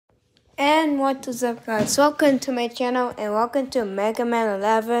And what is up, guys? Welcome to my channel and welcome to Mega Man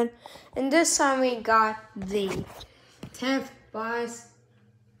 11. And this time we got the 10th boss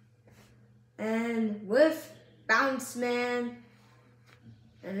and with Bounce Man.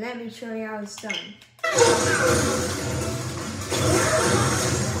 And let me show you how it's done.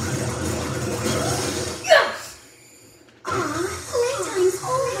 Yes! Aw, playtime's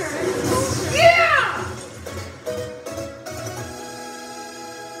over. Yeah!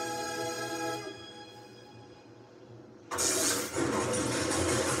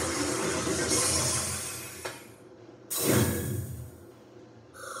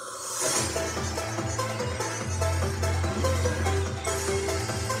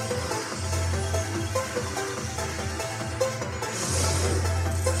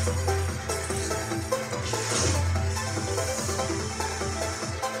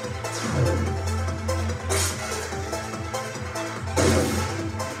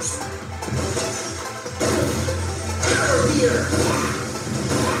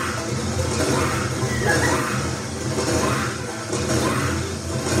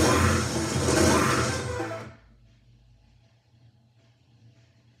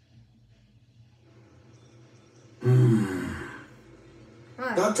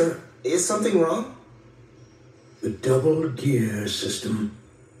 Doctor, is something wrong? The double gear system.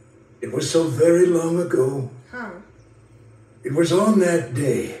 It was so very long ago. It was on that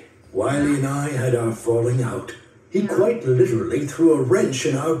day, Wily and I had our falling out. He quite literally threw a wrench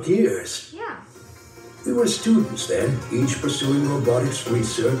in our gears. Yeah. We were students then, each pursuing robotics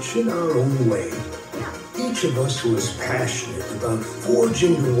research in our own way. Yeah. Each of us was passionate about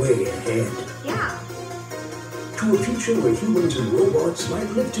forging the way ahead. Yeah. To a future where humans and robots might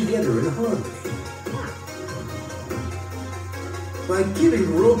live together in harmony. By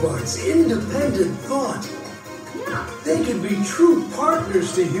giving robots independent thought, they can be true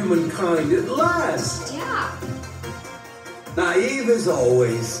partners to humankind at last. Yeah. Naive as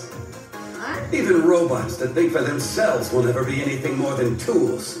always. What? Even robots that think for themselves will never be anything more than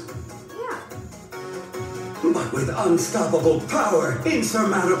tools. Yeah. But with unstoppable power,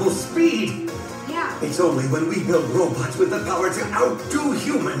 insurmountable speed, Yeah. it's only when we build robots with the power to outdo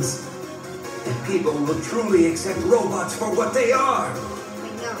humans that people will truly accept robots for what they are. I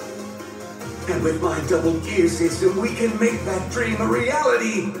know. And with my double gear system, we can make that dream a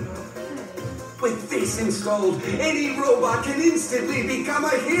reality. With this installed, any robot can instantly become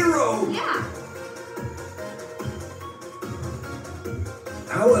a hero. Yeah.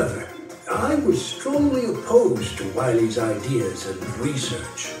 However, I was strongly opposed to Wily's ideas and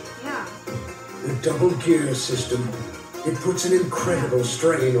research. Yeah. The double gear system, it puts an incredible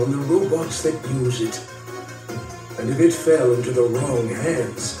strain on the robots that use it. And if it fell into the wrong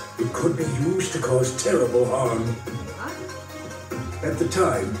hands, it could be used to cause terrible harm. At the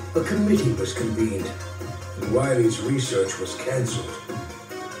time, a committee was convened, and Wily's research was cancelled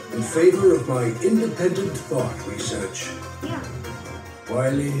in favor of my independent thought research. Yeah.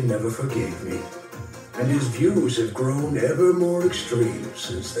 Wily never forgave me, and his views have grown ever more extreme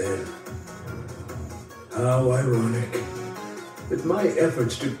since then. How ironic that my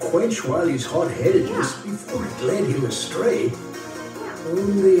efforts to quench Wily's hot-headedness before it led him astray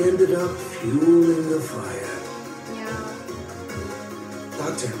only ended up fueling the fire.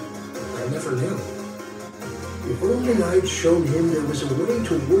 Doctor, I never knew. If only I'd shown him there was a way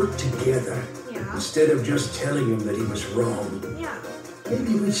to work together, Yeah. instead of just telling him that he was wrong. Yeah.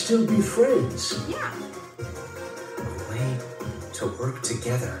 Maybe we'd still be friends. Yeah. A way to work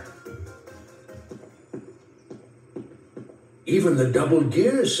together. Even the double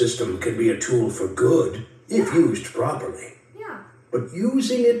gear system can be a tool for good, if used properly. Yeah. But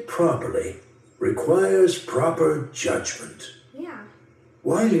using it properly requires proper judgment. Yeah.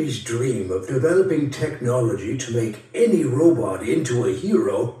 Wily's dream of developing technology to make any robot into a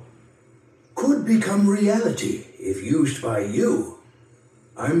hero could become reality if used by you.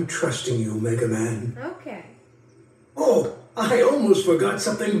 I'm trusting you, Mega Man. Okay. Oh, I almost forgot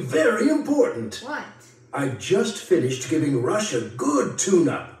something very important. What? I just finished giving Rush a good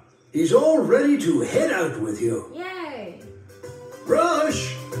tune-up. He's all ready to head out with you. Yay.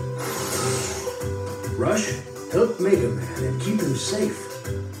 Rush! Rush, help Mega Man and keep him safe.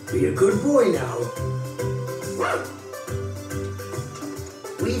 Be a good boy now.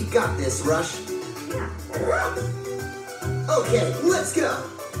 We've got this, Rush. Yeah. Okay, let's go.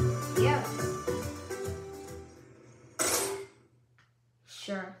 Yeah.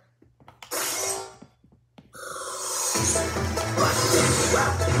 Sure.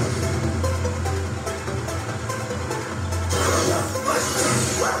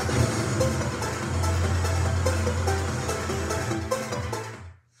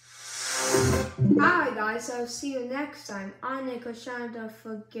 Alright guys, I'll see you next time on Nico Channel. Don't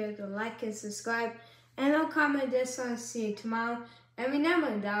forget to like and subscribe. And I'll comment this one. See you tomorrow. And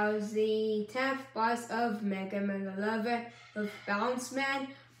remember, that was the 10th boss of Mega Man 11 with Bounce Man.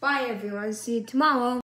 Bye everyone. See you tomorrow.